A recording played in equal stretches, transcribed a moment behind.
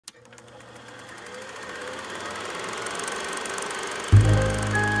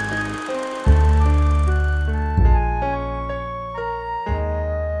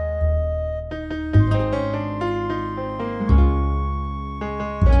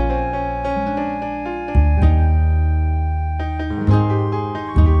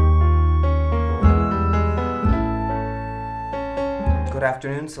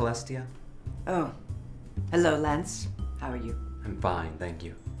afternoon, Celestia. Oh. Hello, Lance. How are you? I'm fine, thank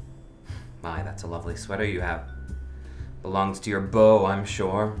you. My, that's a lovely sweater you have. Belongs to your beau, I'm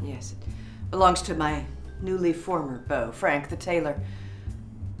sure. Yes, it belongs to my newly former beau, Frank the tailor.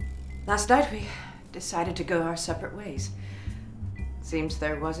 Last night we decided to go our separate ways. Seems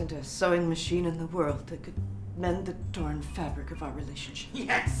there wasn't a sewing machine in the world that could mend the torn fabric of our relationship.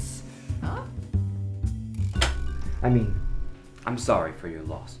 Yes! Huh? I mean, I'm sorry for your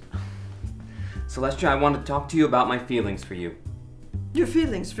loss. Celestia, I want to talk to you about my feelings for you. Your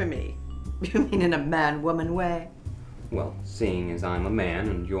feelings for me? You mean in a man-woman way? Well, seeing as I'm a man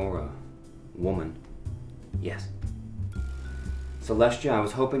and you're a woman, yes. Celestia, I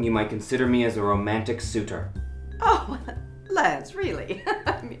was hoping you might consider me as a romantic suitor. Oh, Lance, really?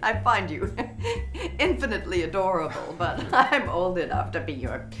 I find you infinitely adorable, but I'm old enough to be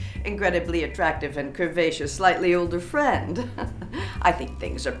your incredibly attractive and curvaceous, slightly older friend. I think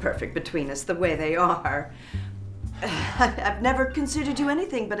things are perfect between us the way they are. I've never considered you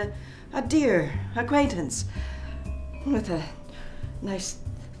anything but a dear acquaintance with a nice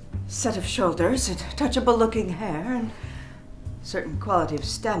set of shoulders and touchable-looking hair and a certain quality of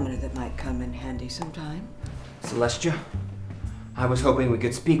stamina that might come in handy sometime. Celestia, I was hoping we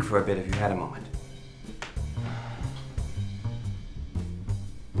could speak for a bit if you had a moment.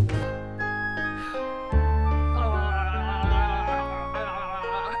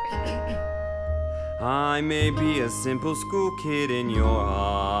 I may be a simple school kid in your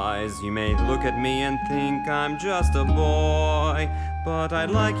eyes. You may look at me and think I'm just a boy, but I'd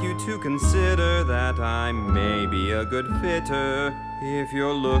like you to consider that I may be a good fitter if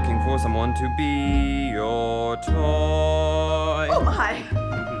you're looking for someone to be your toy. Oh my!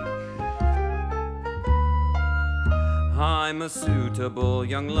 I'm a suitable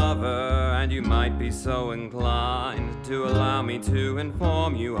young lover, and you might be so inclined to allow me to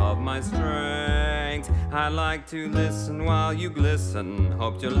inform you of my strengths. I like to listen while you glisten,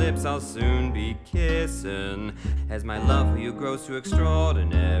 hoped your lips I'll soon be kissing, as my love for you grows to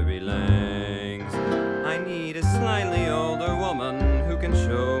extraordinary lengths. I need a slightly older woman who can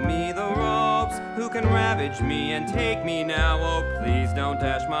show me the ropes, who can ravage me and take me now. Oh, please don't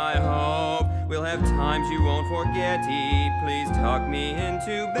dash my hope. We'll have times you won't forget-y. Please tuck me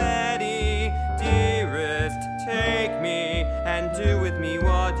into Betty. Dearest, take me and do with me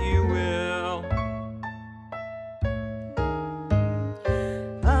what you will.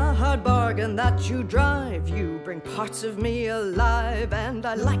 A hard bargain that you drive. You bring parts of me alive, and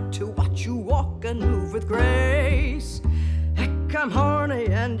I like to watch you walk and move with grace. Heck, I'm horny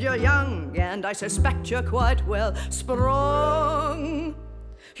and you're young, and I suspect you're quite well sprung.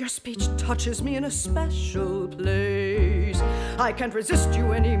 Your speech touches me in a special place. I can't resist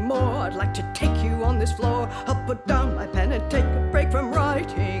you anymore. I'd like to take you on this floor. I'll put down my pen and take a break from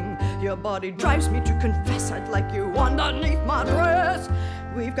writing. Your body drives me to confess I'd like you underneath my dress.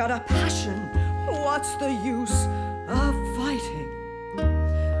 We've got a passion. What's the use of fighting?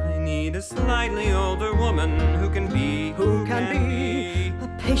 I need a slightly older woman who can be a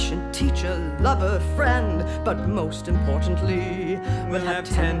patient teacher, lover, friend, but most importantly, we'll have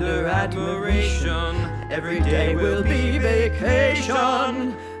tender admiration. Every day will be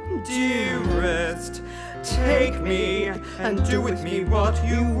vacation. Dearest, take me and do with me what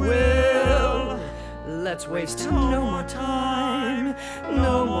you will. Let's waste no more time,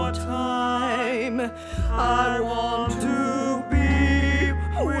 no more time. I want to